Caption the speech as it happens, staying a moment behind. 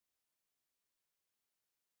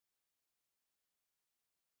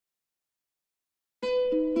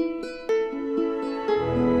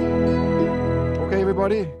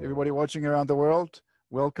everybody watching around the world.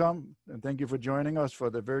 Welcome and thank you for joining us for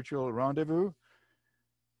the Virtual Rendezvous.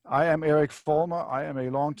 I am Eric Folmer. I am a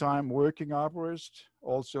longtime working arborist,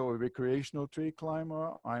 also a recreational tree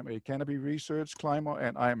climber. I'm a canopy research climber,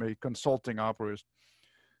 and I'm a consulting arborist.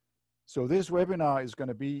 So this webinar is going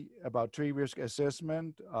to be about tree risk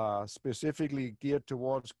assessment, specifically geared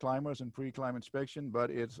towards climbers and pre-climb inspection, but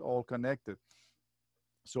it's all connected.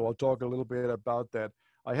 So I'll talk a little bit about that.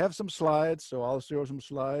 I have some slides, so I'll show some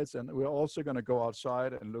slides, and we're also going to go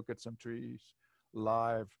outside and look at some trees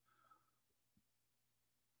live.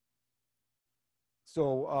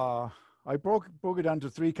 So I broke it down to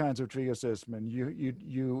three kinds of tree assessment.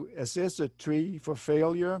 You assess a tree for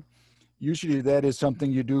failure. Usually that is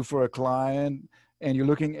something you do for a client, and you're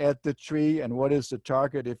looking at the tree and what is the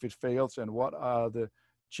target if it fails, and what are the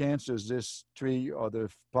chances this tree or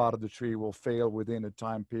the part of the tree will fail within a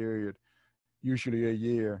time period, usually a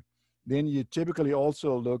year. Then you typically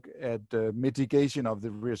also look at the mitigation of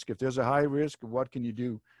the risk. If there's a high risk, what can you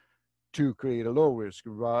do to create a low risk,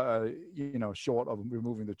 short of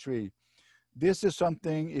removing the tree? This is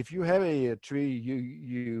something, if you have a tree,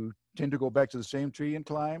 you tend to go back to the same tree and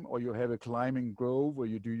climb, or you have a climbing grove where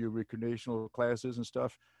you do your recreational classes and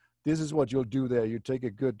stuff. This is what you'll do there. You take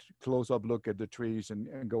a good close-up look at the trees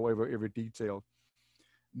and go over every detail.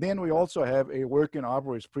 Then we also have a working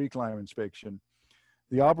arborist pre-climb inspection.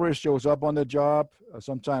 The arborist shows up on the job.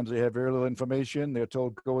 Sometimes they have very little information. They're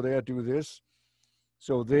told, go there, do this.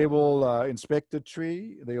 So they will inspect the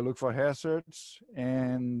tree. They'll look for hazards.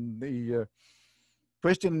 And the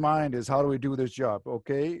question in mind is, how do we do this job?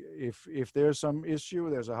 Okay, if there's some issue,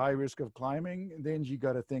 there's a high risk of climbing, then you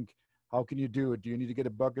got to think, how can you do it? Do you need to get a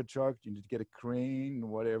bucket truck? Do you need to get a crane,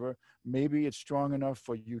 whatever? Maybe it's strong enough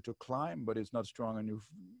for you to climb, but it's not strong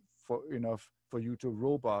enough for you to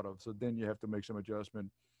rope out of. So then you have to make some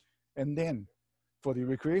adjustment. And then for the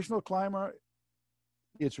recreational climber,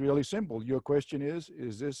 it's really simple. Your question is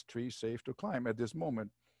this tree safe to climb at this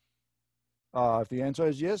moment? If the answer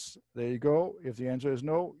is yes, there you go. If the answer is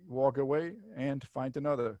no, walk away and find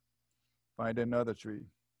another tree.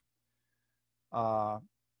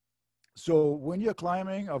 So when you're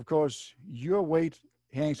climbing, of course, your weight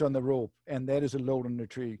hangs on the rope, and that is a load on the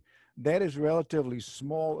tree. That is relatively a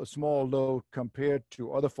small load compared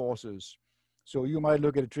to other forces. So you might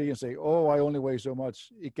look at a tree and say, oh, I only weigh so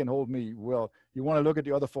much, it can hold me. Well, you want to look at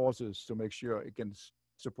the other forces to make sure it can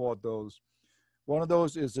support those. One of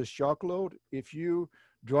those is the shock load. If you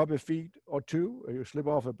drop a feet or two, or you slip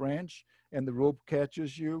off a branch and the rope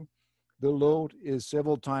catches you, the load is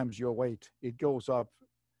several times your weight. It goes up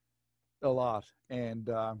a lot. And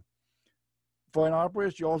for an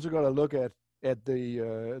arborist, you also got to look at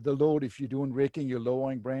the load. If you're doing raking, you're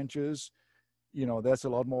lowering branches, that's a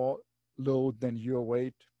lot more load than your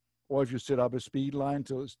weight. Or if you set up a speed line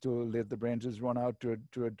to let the branches run out to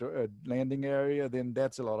a landing area, then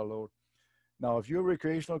that's a lot of load. Now, if you're a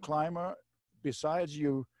recreational climber, besides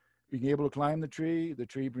you being able to climb the tree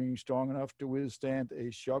being strong enough to withstand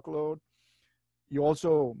a shock load, you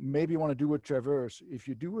also maybe want to do a traverse. If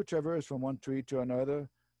you do a traverse from one tree to another,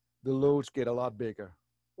 the loads get a lot bigger.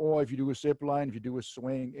 Or if you do a zip line, if you do a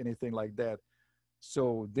swing, anything like that.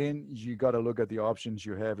 So then you got to look at the options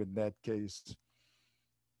you have in that case.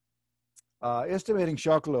 Estimating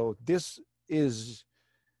shock load. This is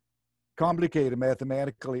complicated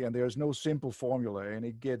mathematically, and there's no simple formula, and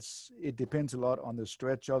it depends a lot on the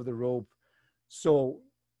stretch of the rope. So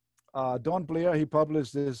Don Blair, he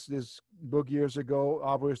published this book years ago,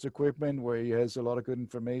 Arborist Equipment, where he has a lot of good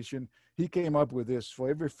information. He came up with this: for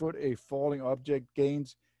every foot a falling object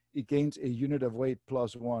gains, it gains a unit of weight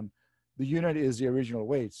plus one. The unit is the original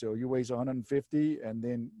weight. So you weigh 150, and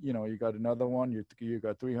then you got another one, you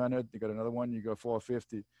got 300, you got another one, you got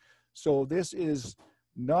 450. So this is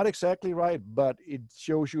not exactly right, but it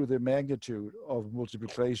shows you the magnitude of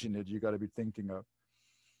multiplication that you got to be thinking of.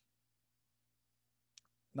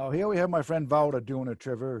 Now here we have my friend Wouter doing a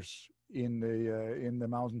traverse in the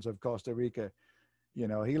mountains of Costa Rica.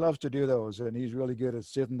 He loves to do those, and he's really good at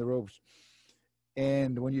sitting the ropes.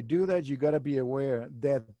 And when you do that, you got to be aware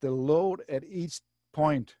that the load at each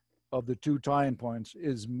point of the two tying points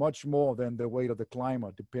is much more than the weight of the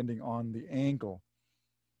climber, depending on the angle.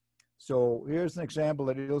 So here's an example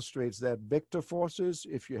that illustrates that. Vector forces,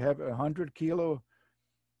 if you have 100 kilo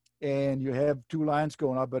and you have two lines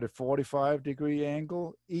going up at a 45-degree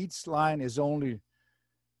angle, each line is only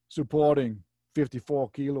supporting 54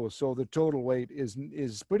 kilos. So the total weight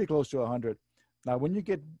is pretty close to 100. Now, when you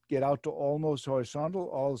get out to almost horizontal,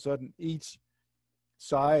 all of a sudden each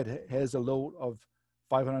side has a load of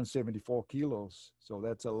 574 kilos. So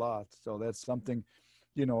that's a lot. So that's something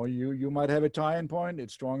You know, you might have a tie-in point.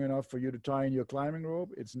 It's strong enough for you to tie in your climbing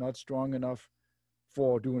rope. It's not strong enough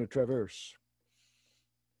for doing a traverse.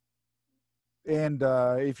 And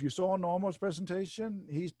if you saw Normal's presentation,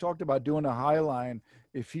 he's talked about doing a high line.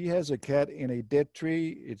 If he has a cat in a dead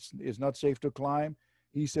tree, it's not safe to climb.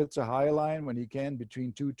 He sets a high line when he can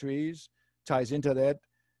between two trees, ties into that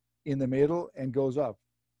in the middle, and goes up.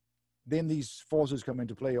 Then these forces come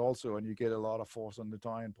into play also, and you get a lot of force on the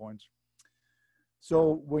tie-in points.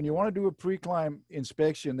 So when you want to do a pre-climb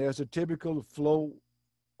inspection, there's a typical flow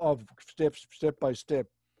of steps, step by step.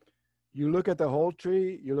 You look at the whole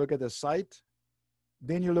tree, you look at the site,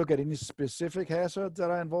 then you look at any specific hazards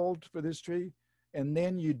that are involved for this tree, and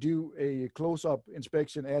then you do a close-up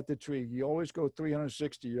inspection at the tree. You always go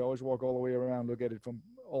 360. You always walk all the way around, look at it from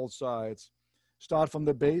all sides. Start from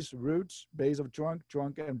the base, roots, base of trunk,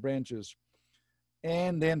 and branches.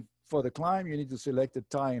 And then for the climb, you need to select a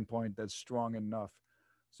tie-in point that's strong enough.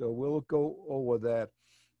 So we'll go over that.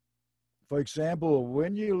 For example,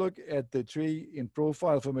 when you look at the tree in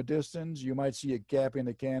profile from a distance, you might see a gap in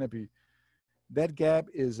the canopy. That gap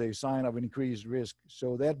is a sign of increased risk.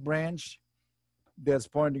 So that branch that's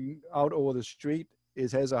pointing out over the street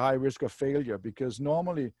has a high risk of failure, because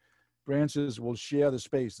normally branches will share the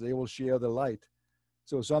space. They will share the light.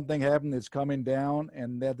 So something happened, it's coming down,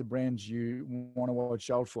 and that's the branch you want to watch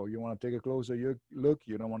out for. You want to take a closer look.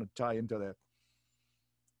 You don't want to tie into that.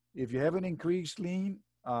 If you have an increased lean,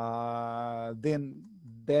 then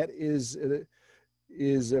that is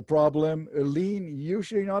a problem. A lean,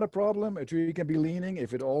 usually not a problem. A tree can be leaning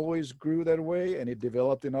if it always grew that way and it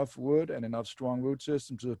developed enough wood and enough strong root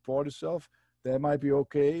system to support itself. That might be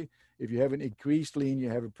okay. If you have an increased lean, you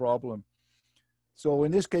have a problem. So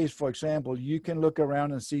in this case, for example, you can look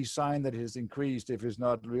around and see sign that it has increased if it's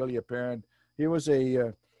not really apparent. Here was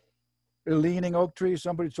a leaning oak tree.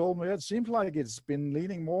 Somebody told me, it seems like it's been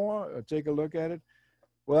leaning more. Take a look at it.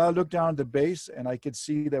 Well, I looked down at the base and I could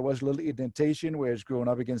see there was a little indentation where it's grown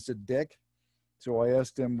up against the deck. So I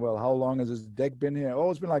asked him, well, how long has this deck been here?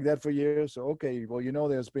 Oh, it's been like that for years. So, okay, well, you know,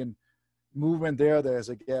 there's been movement there. There's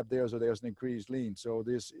a gap there. So there's an increased lean. So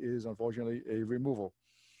this is unfortunately a removal.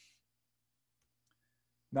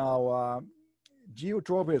 Now,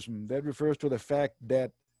 geotropism, that refers to the fact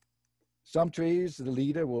that some trees, the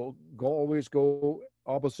leader will always go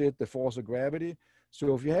opposite the force of gravity.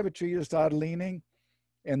 So if you have a tree that started leaning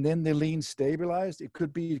and then the lean stabilized, it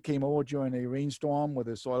could be it came over during a rainstorm where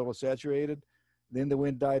the soil was saturated. Then the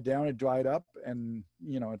wind died down, it dried up, and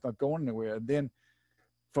you know, it's not going anywhere. Then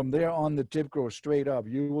from there on, the tip grows straight up.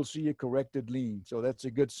 You will see a corrected lean. So that's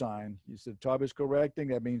a good sign. If the top is correcting,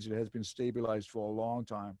 that means it has been stabilized for a long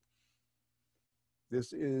time.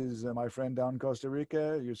 This is my friend down in Costa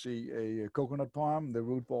Rica. You see a coconut palm, the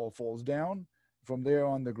root ball falls down. From there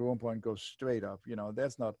on, the growing point goes straight up. You know,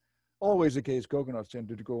 that's not always the case. Coconuts tend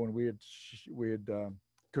to go in weird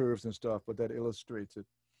curves and stuff, but that illustrates it.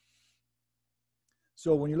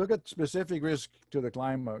 So when you look at specific risk to the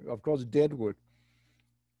climber, of course, deadwood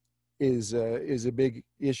is a big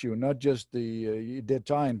issue, not just the dead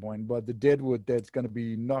tying point, but the deadwood that's going to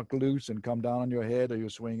be knocked loose and come down on your head or you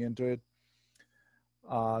swing into it.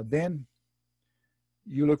 Then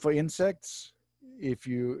you look for insects. If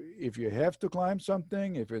you have to climb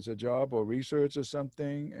something, if it's a job or research or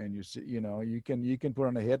something, and you see, you know, you can put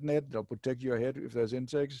on a head net. They'll protect your head if there's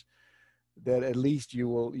insects. That at least you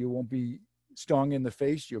won't be stung in the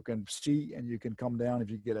face. You can see and you can come down if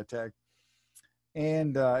you get attacked.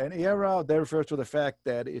 And an air route, that refers to the fact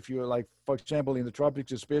that if you're, like, for example, in the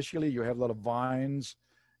tropics especially, you have a lot of vines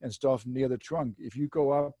and stuff near the trunk. If you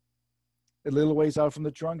go up a little ways out from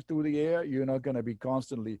the trunk through the air, you're not going to be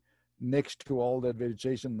constantly next to all that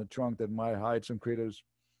vegetation in the trunk that might hide some critters.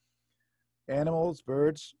 Animals,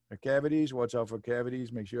 birds, cavities, watch out for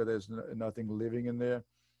cavities. Make sure there's nothing living in there.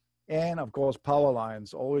 And, of course, power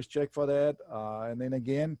lines. Always check for that. And then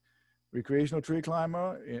again, recreational tree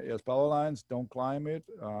climber, as power lines, don't climb it.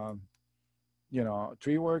 You know,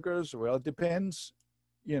 tree workers, well, it depends.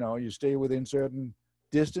 You know, you stay within certain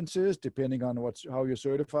distances depending on how you're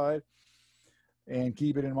certified, and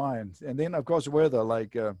keep it in mind. And then, of course, weather,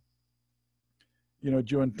 like, you know,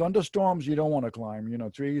 during thunderstorms, you don't want to climb. You know,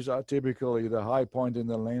 trees are typically the high point in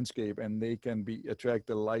the landscape, and they can attract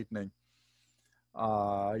the lightning.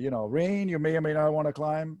 You know, rain, you may or may not want to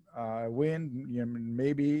climb. Wind, you know,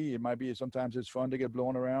 maybe it might be, sometimes it's fun to get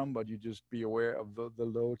blown around, but you just be aware of the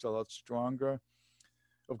loads a lot stronger.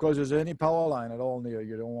 Of course, if there's any power line at all near,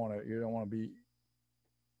 you don't want to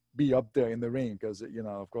be up there in the rain, because, you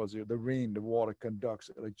know, of course, the rain, the water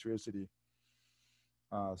conducts electricity.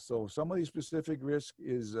 So some of these specific risk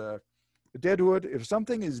is deadwood. If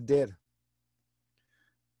something is dead,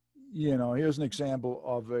 You know, here's an example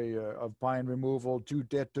of a of pine removal, too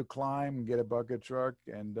dead to climb. Get a bucket truck,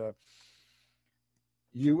 and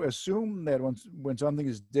you assume that when something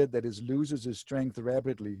is dead, that it loses its strength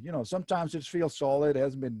rapidly. You know, sometimes it feels solid, it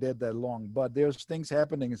hasn't been dead that long, but there's things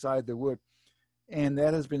happening inside the wood, and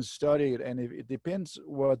that has been studied. And it depends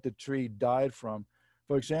what the tree died from.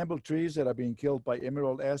 For example, trees that are being killed by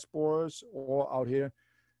emerald ash borers, or out here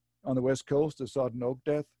on the west coast, the sudden oak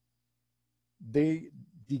death, they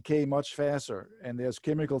decay much faster, and there's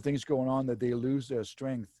chemical things going on that they lose their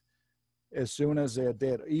strength as soon as they're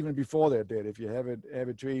dead, even before they're dead. If you have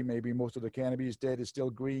a tree, maybe most of the canopy is dead, it's still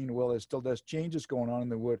green. Well, there's changes going on in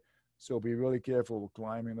the wood, so be really careful with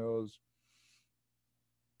climbing those.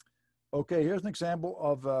 Okay, here's an example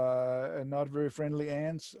of not very friendly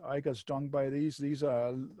ants. I got stung by these. These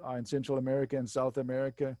are in Central America and South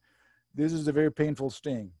America. This is a very painful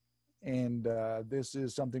sting, and this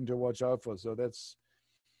is something to watch out for. So that's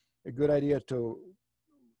a good idea to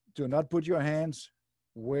not put your hands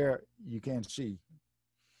where you can't see.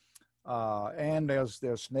 And there's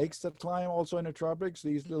snakes that climb also in the tropics.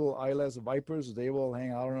 These little eyeless vipers, they will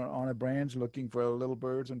hang out on a branch looking for little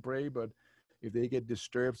birds and prey, but if they get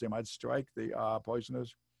disturbed, they might strike. They are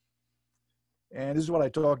poisonous. And this is what I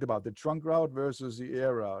talked about, the trunk route versus the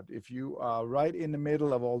air route. If you are right in the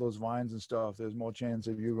middle of all those vines and stuff, there's more chance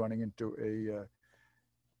of you running into a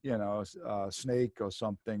snake or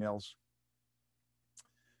something else.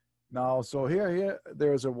 Now, so here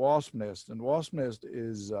there's a wasp nest, and wasp nest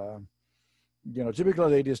is,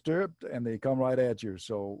 typically they disturbed and they come right at you.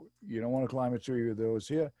 So you don't want to climb a tree with those.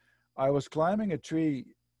 Here, I was climbing a tree,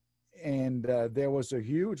 and there was a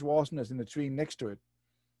huge wasp nest in the tree next to it,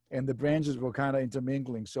 and the branches were kind of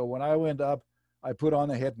intermingling. So when I went up, I put on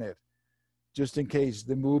a head net just in case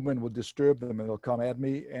the movement would disturb them and they'll come at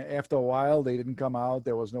me. And after a while, they didn't come out.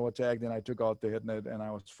 There was no attack. Then I took out the head net and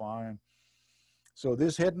I was fine. So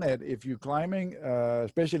this head net, if you're climbing,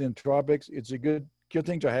 especially in tropics, it's a good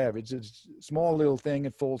thing to have. It's a small little thing.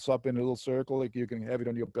 It folds up in a little circle. Like you can have it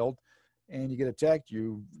on your belt, and you get attacked,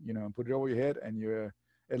 you put it over your head, and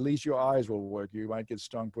at least your eyes will work. You might get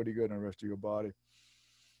stung pretty good on the rest of your body.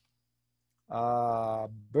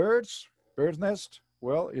 Bird's nest.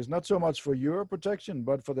 Well, it's not so much for your protection,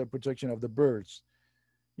 but for the protection of the birds.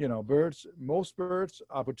 Most birds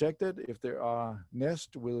are protected if there are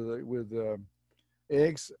nests with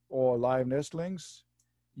eggs or live nestlings.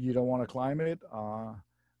 You don't want to climb it.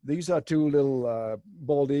 These are two little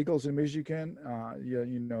bald eagles in Michigan.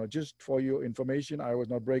 Just for your information, I was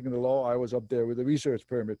not breaking the law. I was up there with a research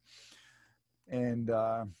permit. And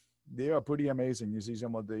they are pretty amazing. You see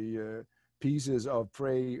some of the pieces of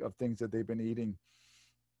prey of things that they've been eating.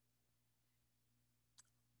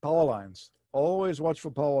 Power lines. Always watch for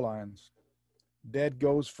power lines. That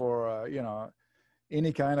goes for,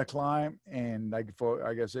 any kind of climb. And like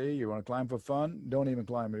I say, you want to climb for fun, don't even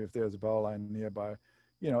climb it if there's a power line nearby.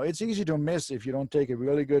 It's easy to miss if you don't take a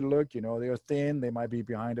really good look. They're thin, they might be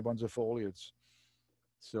behind a bunch of foliage.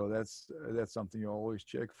 So that's something you always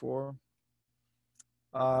check for.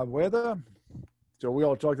 Weather. So we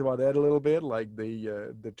all talked about that a little bit, like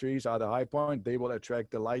the trees are the high point, they will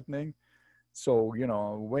attract the lightning. So,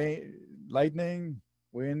 lightning,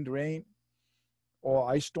 wind, rain, or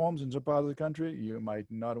ice storms in some part of the country, you might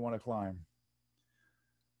not want to climb.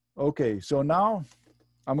 Okay, so now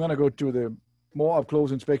I'm going to go to the more up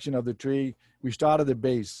close inspection of the tree. We start at the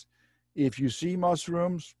base. If you see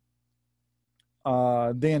mushrooms,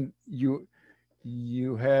 then you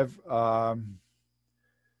have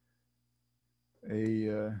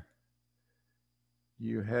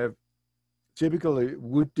typically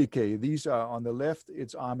wood decay. These are on the left,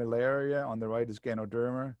 it's armillaria. On the right is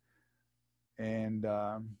ganoderma. And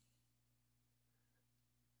I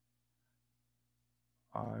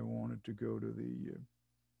wanted to go to the,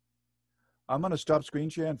 I'm going to stop screen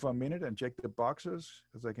sharing for a minute and check the boxes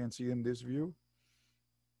because I can't see in this view.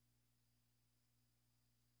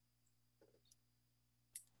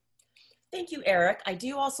 Thank you, Eric. I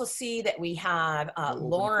do also see that we have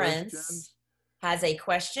Lawrence has a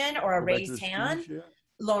question or a raised hand.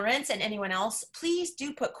 Lawrence and anyone else, please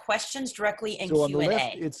do put questions directly in Q&A. So on the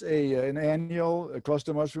left, it's an annual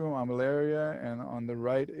cluster mushroom, armillaria, and on the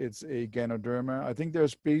right, it's a ganoderma. I think there are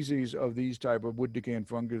species of these type of wood decay and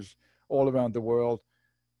fungus all around the world.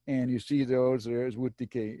 And you see there's wood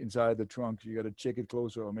decay inside the trunk. You got to check it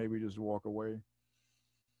closer or maybe just walk away.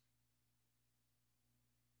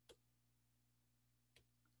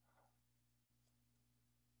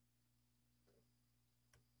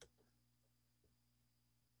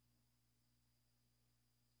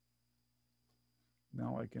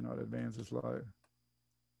 Now I cannot advance the slide.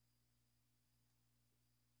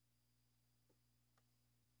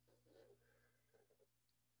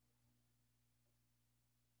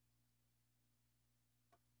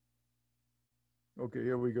 Okay,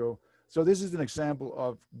 here we go. So this is an example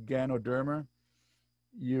of Ganoderma.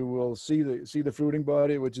 You will see the fruiting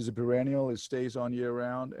body, which is a perennial. It stays on year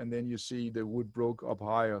round, and then you see the wood broke up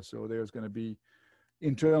higher. So there's going to be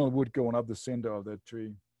internal wood going up the center of that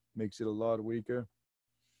tree. Makes it a lot weaker.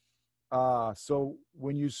 So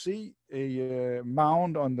when you see a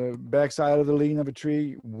mound on the backside of the lean of a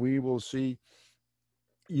tree, we will see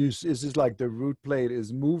this is like the root plate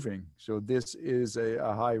is moving. So this is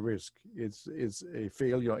a high risk. It's a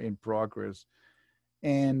failure in progress.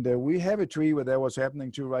 And we have a tree where that was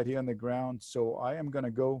happening too right here on the ground. So I'm going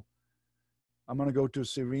to go to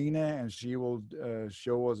Serena, and she will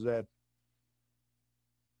show us that.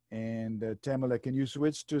 And Tamala, can you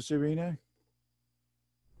switch to Serena?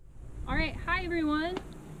 All right, hi everyone.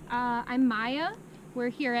 I'm Maya. We're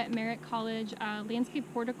here at Merritt College Landscape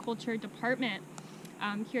Horticulture Department.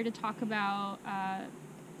 I'm here to talk about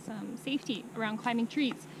some safety around climbing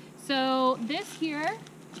trees. So this here,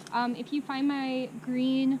 if you find my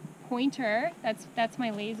green pointer, that's my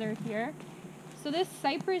laser here. So this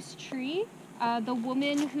cypress tree, the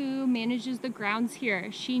woman who manages the grounds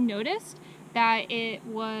here, she noticed that it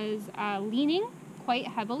was leaning quite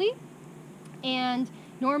heavily. And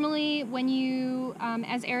normally when you,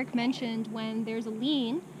 as Eric mentioned, when there's a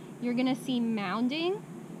lean, you're gonna see mounding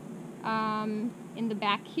in the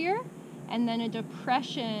back here, and then a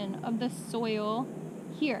depression of the soil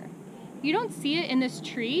here. You don't see it in this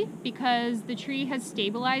tree because the tree has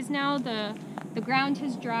stabilized now. The ground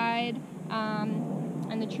has dried,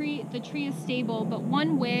 and the tree is stable. But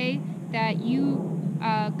one way that you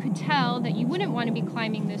could tell that you wouldn't want to be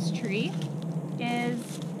climbing this tree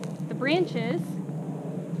is the branches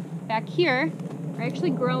back here are actually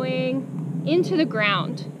growing into the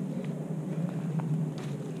ground.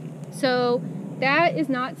 So that is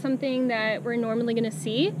not something that we're normally going to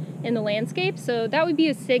see in the landscape. So that would be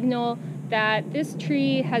a signal that this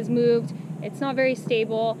tree has moved. It's not very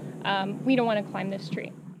stable. We don't want to climb this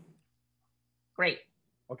tree. Great.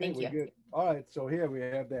 Okay, thank you. Good. All right, so here we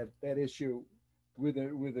have that issue with the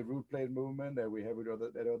root plate movement that we have with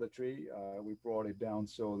that other tree. We brought it down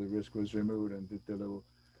so the risk was removed and did the little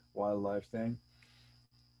wildlife thing.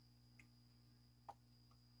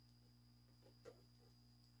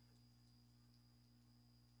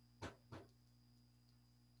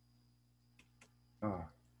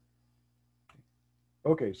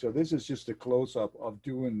 Okay, so this is just a close-up of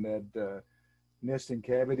doing that nesting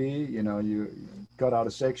cavity. You know, you cut out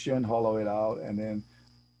a section, hollow it out, and then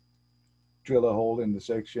drill a hole in the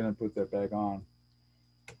section and put that back on.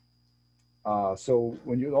 So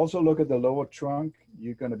when you also look at the lower trunk,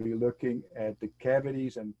 you're going to be looking at the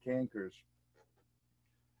cavities and cankers.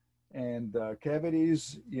 And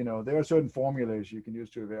cavities, you know, there are certain formulas you can use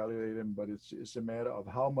to evaluate them, but it's a matter of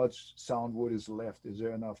how much sound wood is left. Is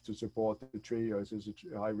there enough to support the tree, or is this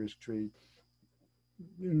a high-risk tree?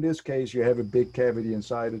 In this case, you have a big cavity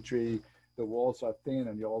inside the tree. The walls are thin,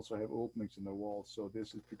 and you also have openings in the walls, so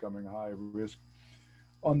this is becoming high risk.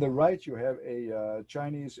 On the right, you have a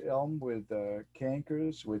Chinese elm with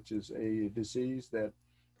cankers, which is a disease that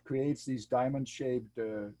creates these diamond-shaped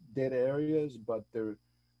dead areas, but the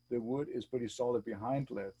wood is pretty solid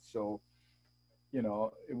behind it. So, you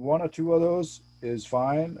know, one or two of those is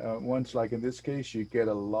fine. Once, like in this case, you get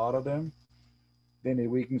a lot of them, then it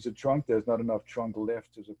weakens the trunk. There's not enough trunk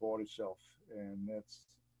left to support itself, and that's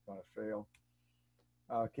going to fail.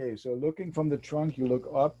 Okay, so looking from the trunk, you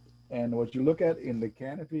look up, and what you look at in the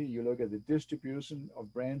canopy, you look at the distribution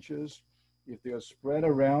of branches. If they are spread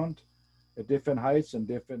around at different heights and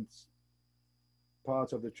different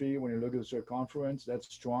parts of the tree, when you look at the circumference, that's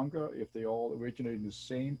stronger. If they all originate in the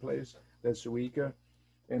same place, that's weaker.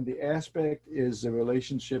 And the aspect is the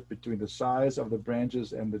relationship between the size of the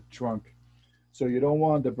branches and the trunk. So you don't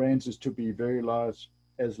want the branches to be very large,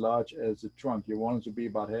 as large as the trunk. You want it to be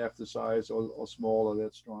about half the size or smaller,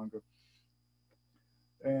 that's stronger.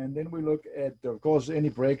 And then we look at, of course, any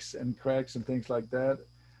breaks and cracks and things like that.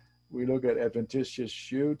 We look at adventitious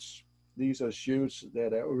shoots. These are shoots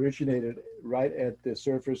that are originated right at the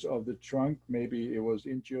surface of the trunk. Maybe it was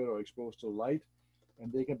injured or exposed to light,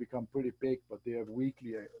 and they can become pretty big, but they are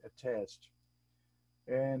weakly attached.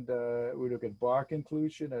 And we look at bark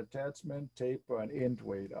inclusion, attachment, taper, and end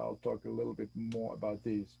weight. I'll talk a little bit more about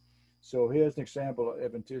these. So here's an example of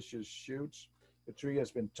adventitious shoots. The tree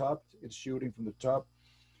has been topped. It's shooting from the top.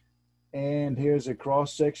 And here's a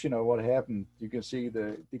cross section of what happened. You can see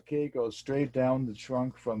the decay goes straight down the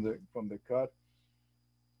trunk from the cut,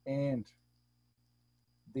 and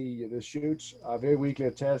the shoots are very weakly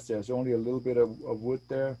attached. There's only a little bit of wood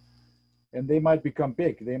there, And they might become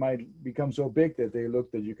big. They might become so big that they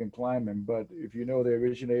look that you can climb them. But if you know they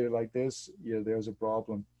originated like this, yeah, there's a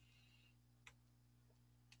problem.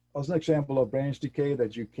 As an example of branch decay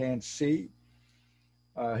that you can't see,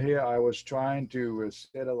 here I was trying to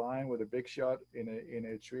set a line with a big shot in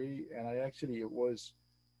a tree, and I actually was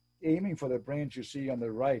aiming for the branch you see on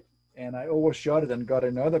the right, and I overshot it and got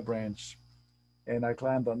another branch, and I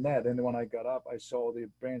climbed on that. And when I got up, I saw the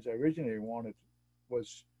branch I originally wanted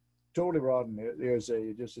was totally rotten. There's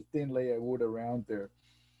just a thin layer of wood around there.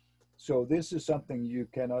 So this is something you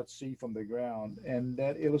cannot see from the ground, and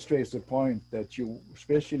that illustrates the point that you,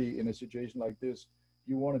 especially in a situation like this,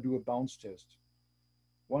 you want to do a bounce test.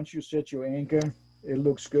 Once you set your anchor, it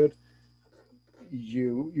looks good.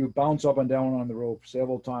 You bounce up and down on the rope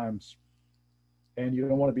several times, and you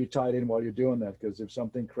don't want to be tied in while you're doing that, because if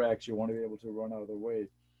something cracks, you want to be able to run out of the way.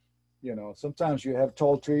 You know, sometimes you have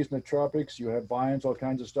tall trees in the tropics, you have vines, all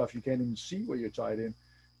kinds of stuff. You can't even see where you're tied in.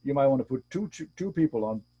 You might want to put two people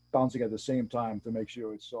on bouncing at the same time to make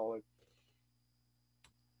sure it's solid.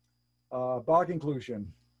 Bark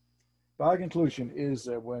inclusion. Bark inclusion is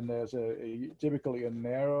when there's typically a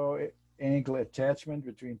narrow angle attachment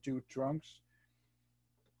between two trunks,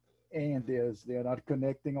 and they're not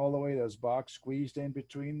connecting all the way. There's bark squeezed in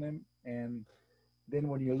between them, and then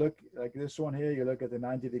when you look like this one here, you look at the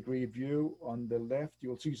 90-degree view on the left,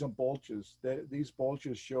 you'll see some bulges. These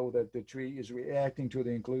bulges show that the tree is reacting to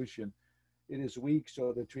the inclusion. It is weak,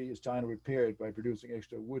 so the tree is trying to repair it by producing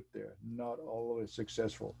extra wood there, not always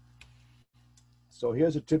successful. So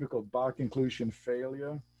here's a typical bark inclusion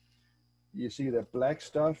failure. You see the black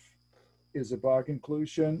stuff is a bark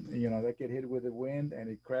inclusion, you know, that get hit with the wind and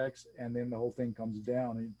it cracks, and then the whole thing comes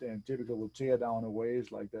down, and typically will tear down a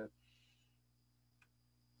ways like that.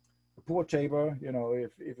 A poor taper, you know,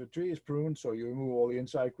 if a tree is pruned, so you remove all the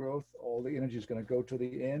inside growth, all the energy is going to go to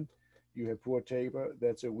the end. You have poor taper,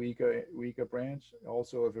 that's a weaker branch.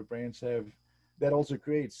 Also, if a branch that also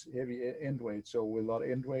creates heavy end weight. So with a lot of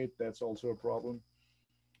end weight, that's also a problem.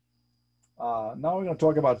 Now we're going to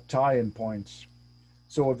talk about tie-in points.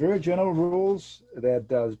 So very general rules that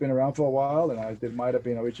has been around for a while, and it might have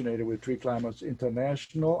been originated with Tree Climbers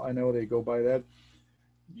International. I know they go by that.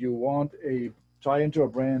 You want a tie into a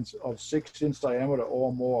branch of 6-inch diameter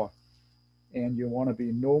or more, and you want to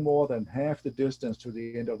be no more than half the distance to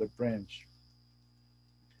the end of the branch.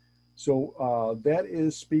 So that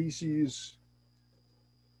is species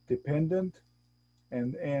dependent,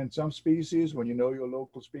 and some species, when you know your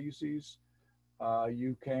local species,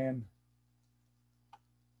 you can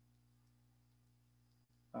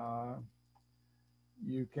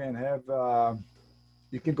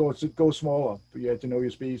go smaller, but you have to know your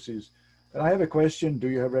species. And I have a question: do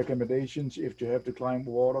you have recommendations if you have to climb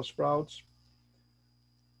water sprouts?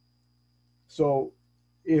 So,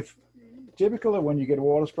 if typically when you get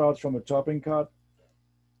water sprouts from a topping cut,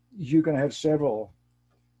 you're going to have several,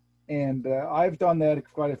 and I've done that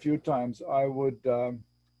quite a few times. I would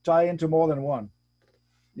tie into more than one.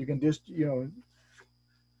 You can just, you know,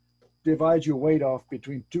 divide your weight off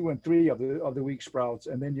between 2 and 3 of the weak sprouts,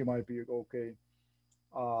 and then you might be okay.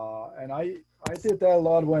 And I did that a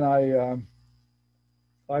lot when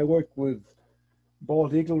I worked with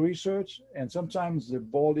bald eagle research, and sometimes the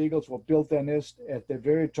bald eagles will build their nest at the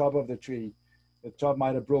very top of the tree. The top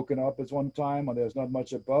might have broken up at one time, or there's not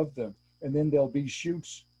much above them, and then there'll be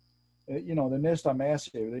shoots. You know, the nests are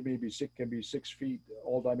massive. They can be 6 feet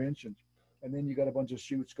all dimensions, and then you got a bunch of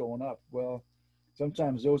shoots going up. Well,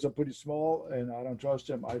 sometimes those are pretty small, and I don't trust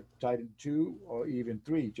them. I tied in 2 or even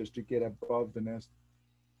 3 just to get above the nest.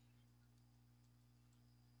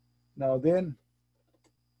 Now then,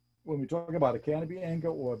 when we talk about a canopy anchor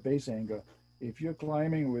or a base anchor, if you're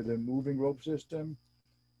climbing with a moving rope system,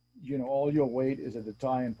 you know, all your weight is at the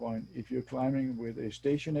tie-in point. If you're climbing with a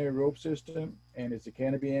stationary rope system and it's a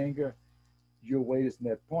canopy anchor, your weight is in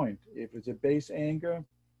that point. If it's a base anchor,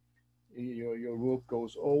 your rope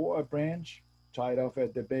goes over a branch, tied off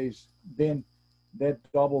at the base, then that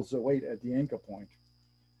doubles the weight at the anchor point.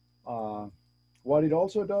 What it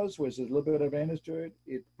also does, which is a little bit of advantage to it,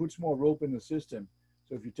 it puts more rope in the system.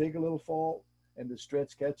 So if you take a little fall and the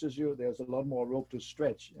stretch catches you, there's a lot more rope to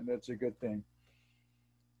stretch, and that's a good thing.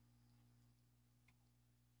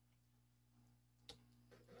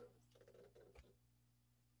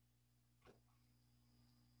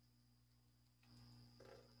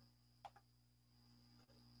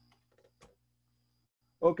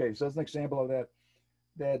 Okay, so that's an example of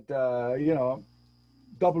that you know,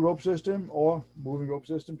 double rope system or moving rope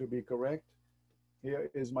system to be correct.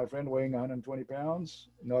 Here is my friend weighing 120 pounds,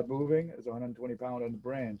 not moving, is 120 pound on the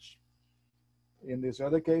branch. In this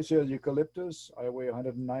other case here, eucalyptus, I weigh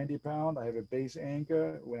 190 pounds. I have a base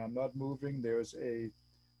anchor. When I'm not moving, there's a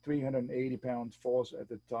 380 pound force at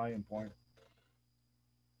the tie-in point.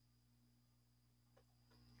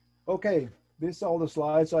 Okay, this are all the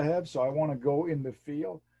slides I have. So I want to go in the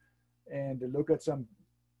field and look at some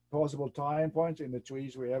possible tie-in points in the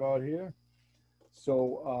trees we have out here.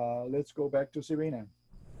 So let's go back to Serena.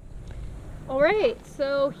 All right,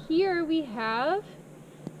 so here we have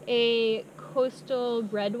a coastal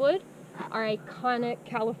redwood, our iconic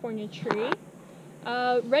California tree.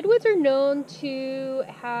 Redwoods are known to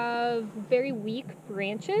have very weak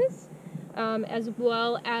branches, as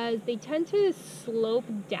well as they tend to slope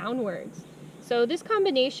downwards. So this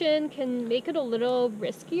combination can make it a little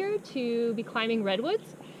riskier to be climbing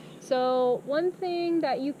redwoods. So one thing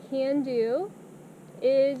that you can do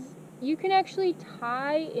is you can actually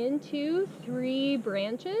tie into 3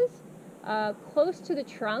 branches close to the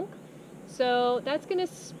trunk. So that's going to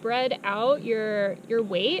spread out your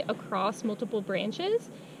weight across multiple branches,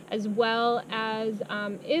 as well as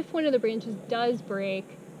if one of the branches does break,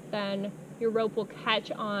 then your rope will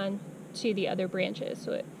catch on to the other branches.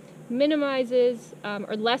 So it minimizes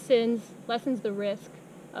or lessens the risk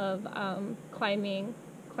of climbing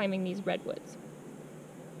these redwoods.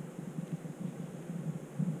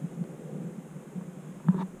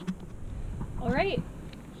 All right,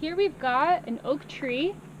 here we've got an oak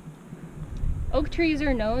tree. Oak trees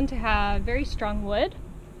are known to have very strong wood.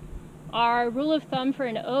 Our rule of thumb for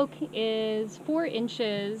an oak is 4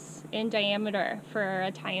 inches in diameter for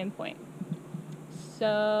a tie-in point.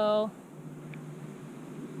 So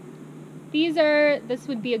this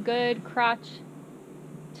would be a good crotch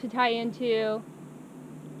to tie into.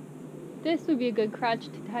 This would be a good crotch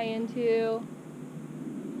to tie into.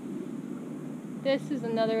 This is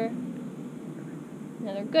another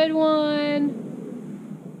good one.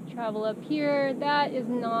 Travel up here. That is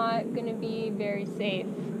not going to be very safe.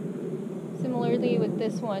 Similarly with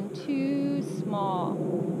this one, too small.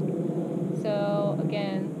 So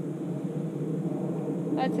again,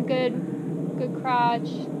 that's a good crotch,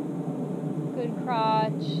 good,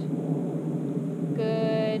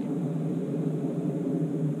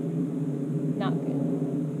 not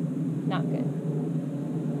good.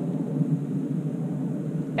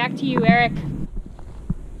 Back to you, Eric.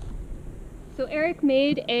 So Eric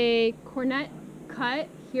made a cornet cut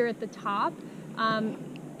here at the top.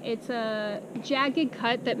 It's a jagged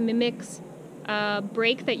cut that mimics a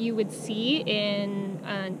break that you would see in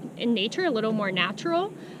nature, a little more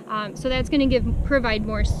natural. So that's going to provide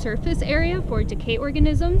more surface area for decay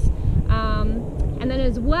organisms. And then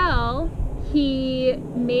as well, he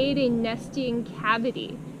made a nesting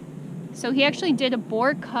cavity. So he actually did a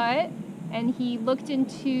bore cut, and he looked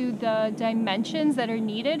into the dimensions that are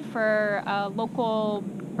needed for local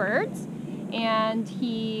birds, and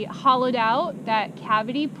he hollowed out that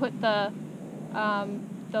cavity, put the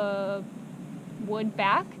wood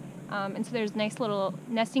back, and so there's a nice little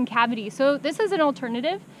nesting cavity. So this is an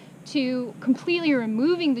alternative to completely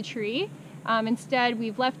removing the tree. Instead,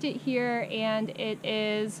 we've left it here, and it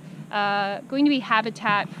is going to be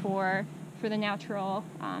habitat for the natural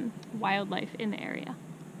wildlife in the area.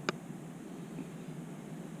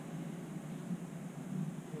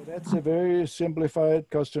 That's a very simplified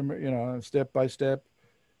step-by-step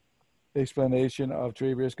explanation of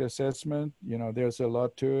tree risk assessment. There's a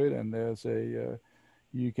lot to it, and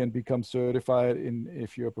you can become certified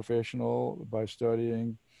if you're a professional by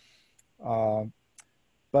studying.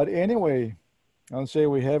 But anyway, I'll say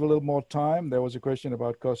we have a little more time. There was a question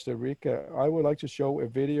about Costa Rica. I would like to show a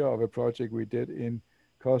video of a project we did in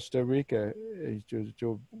Costa Rica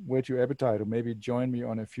to whet your appetite, or maybe join me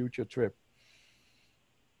on a future trip.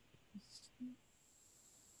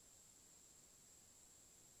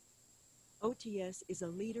 OTS is a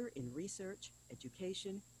leader in research,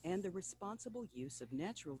 education, and the responsible use of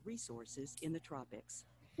natural resources in the tropics.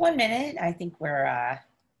 1 minute. I think we're,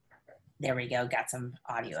 there we go. Got some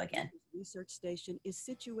audio again. Research station is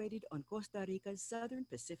situated on Costa Rica's southern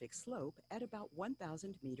Pacific slope at about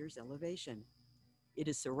 1,000 meters elevation. It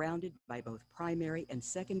is surrounded by both primary and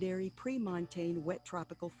secondary pre-montane wet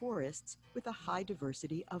tropical forests with a high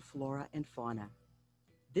diversity of flora and fauna.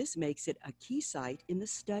 This makes it a key site in the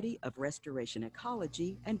study of restoration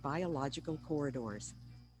ecology and biological corridors.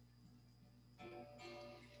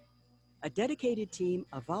 A dedicated team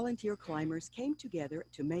of volunteer climbers came together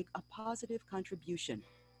to make a positive contribution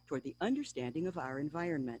toward the understanding of our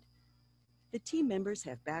environment. The team members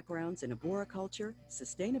have backgrounds in arboriculture,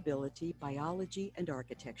 sustainability, biology, and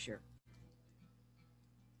architecture.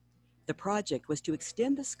 The project was to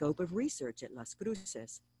extend the scope of research at Las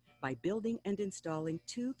Cruces by building and installing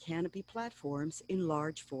 2 canopy platforms in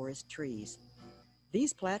large forest trees.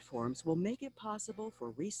 These platforms will make it possible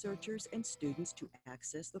for researchers and students to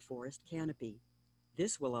access the forest canopy.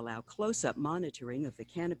 This will allow close-up monitoring of the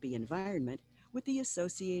canopy environment with the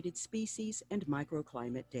associated species and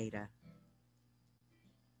microclimate data.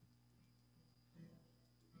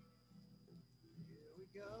 Here we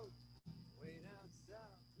go, way down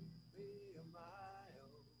south, me a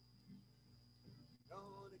mile.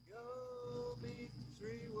 Gonna go meet the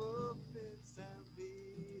Tree Wolf in San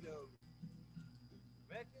Vito.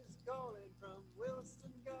 Rebecca's calling from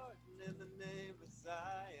Wilson Garden in the name of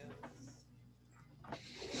science.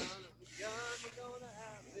 Son of a gun, we're gonna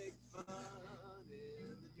have big fun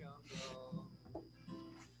in the jungle.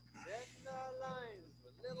 Setting our lines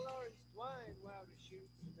with little orange twine while we shoot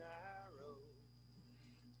an arrow.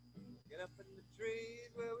 Get up in the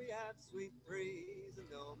trees where we have sweet breeze and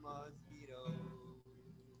no mosquitoes.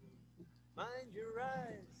 Mind your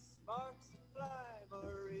eyes, sparks fly,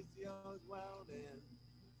 Mauricio's welding.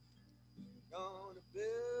 Gonna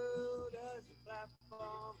build us a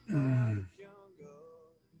platform for the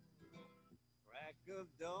jungle. Crack of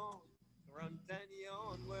dawn, grunt and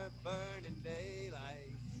yawn, we're burning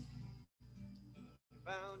daylight.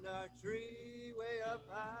 Found our tree way up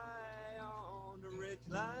high on the ridge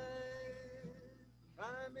line.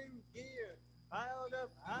 Climbing gear piled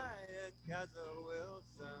up high at Castle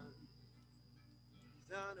Wilson.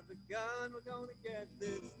 Son of a gun, we're gonna get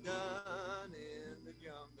this done in the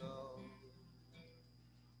jungle.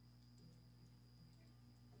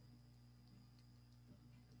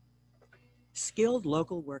 Skilled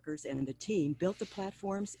local workers and the team built the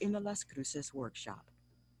platforms in the Las Cruces workshop.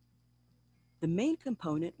 The main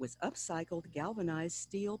component was upcycled galvanized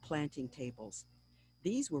steel planting tables.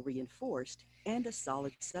 These were reinforced, and a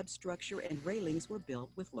solid substructure and railings were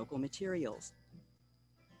built with local materials.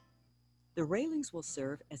 The railings will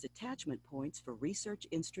serve as attachment points for research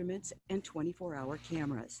instruments and 24-hour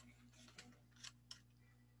cameras.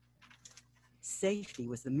 Safety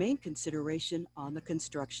was the main consideration on the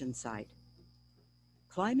construction site.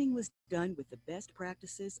 Climbing was done with the best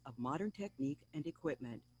practices of modern technique and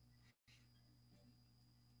equipment.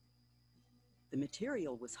 The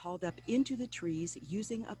material was hauled up into the trees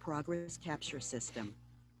using a progress capture system.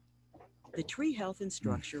 The tree health and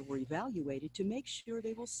structure were evaluated to make sure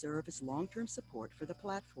they will serve as long-term support for the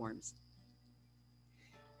platforms.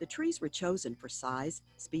 The trees were chosen for size,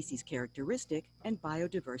 species characteristic, and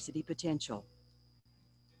biodiversity potential.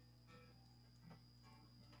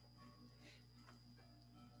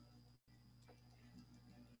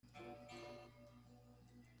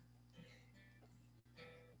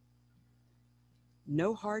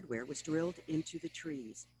 No hardware was drilled into the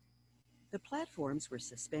trees. The platforms were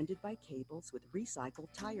suspended by cables with recycled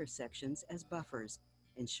tire sections as buffers,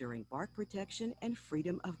 ensuring bark protection and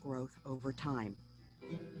freedom of growth over time.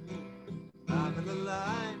 I'm in the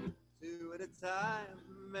line, 2 at a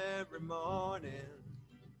time every morning.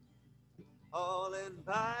 Hauling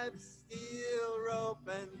pipes, steel, rope,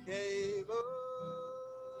 and cable.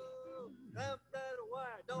 Clamp that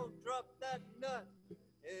wire, don't drop that nut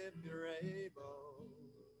if you're able.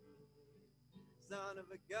 Son of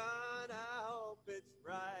a gun, I hope it's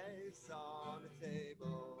rice on the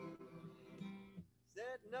table.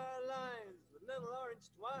 Setting our lines with little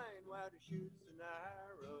orange twine while the shoots an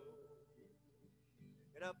arrow.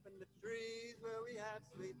 Get up in the trees where we have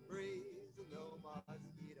sweet breeze and no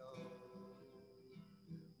mosquitoes.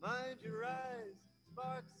 Mind your eyes,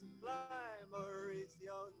 sparks fly,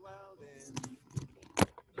 Mauricio's welding.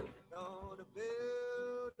 Gonna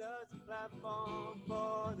build us a platform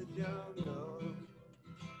for the jungle.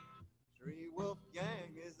 Tree Wolf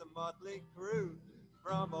Gang is a motley crew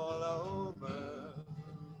from all over.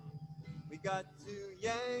 We got 2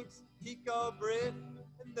 Yanks, Tico Brit,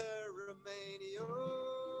 and the Romanian.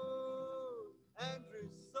 Andrew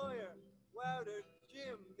Sawyer, Wilder,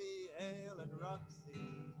 Jimmy, Hale, and Roxy.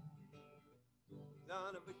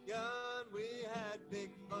 Son of a gun, we had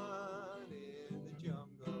big fun in the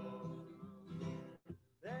jungle.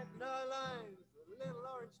 Setting our lines with little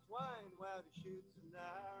orange twine while the shoots an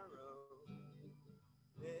arrow.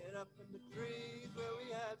 Get up in the trees where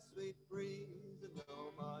we have sweet breeze and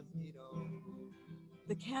no mosquitoes.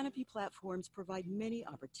 The canopy platforms provide many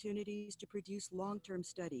opportunities to produce long-term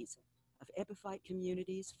studies of epiphyte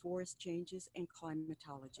communities, forest changes, and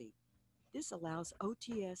climatology. This allows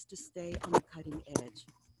OTS to stay on the cutting edge.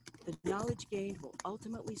 The knowledge gained will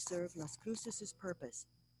ultimately serve Las Cruces' purpose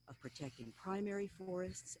of protecting primary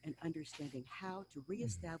forests and understanding how to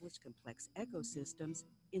reestablish complex ecosystems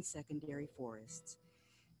in secondary forests.